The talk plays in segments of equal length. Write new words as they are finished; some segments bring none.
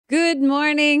Good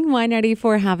morning.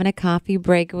 Y94 having a coffee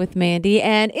break with Mandy.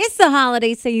 And it's the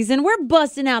holiday season. We're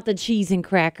busting out the cheese and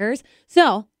crackers.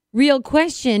 So, real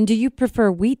question, do you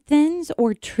prefer Wheat Thins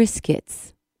or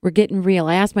Triscuits? We're getting real.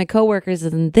 I asked my coworkers,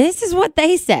 and this is what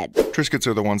they said. Triscuits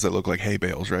are the ones that look like hay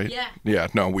bales, right? Yeah. Yeah,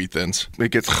 no, Wheat Thins.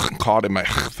 It gets caught in my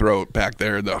throat back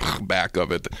there, the back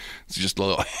of it. It's just a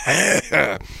little,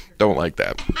 don't like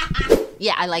that.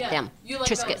 Yeah, I like them. You like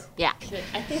Triscuit, those? yeah.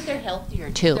 I think they're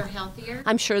healthier, too. They're healthier?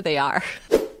 I'm sure they are.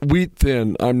 Wheat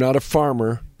Thin. I'm not a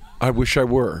farmer. I wish I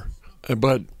were.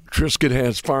 But Triscuit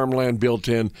has farmland built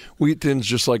in. Wheat Thin's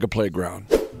just like a playground.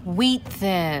 Wheat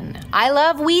Thin. I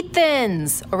love Wheat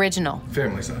Thins. Original.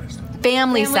 Family sized.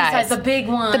 Family size. The big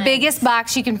one. The biggest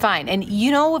box you can find. And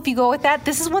you know, if you go with that,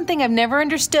 this is one thing I've never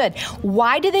understood.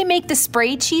 Why do they make the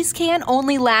spray cheese can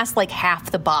only last like half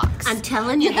the box? I'm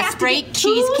telling you, the sprayed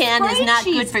cheese can is not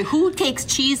good for you. Who takes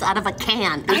cheese out of a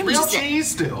can? It's real cheese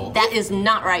still. That is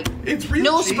not right. It's real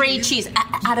no cheese. Sprayed cheese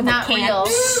out of Not a can. real.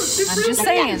 I'm just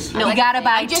saying. No, you gotta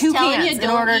buy I'm just two telling cans you, in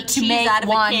don't order eat to cheese make out of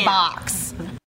a one can. box.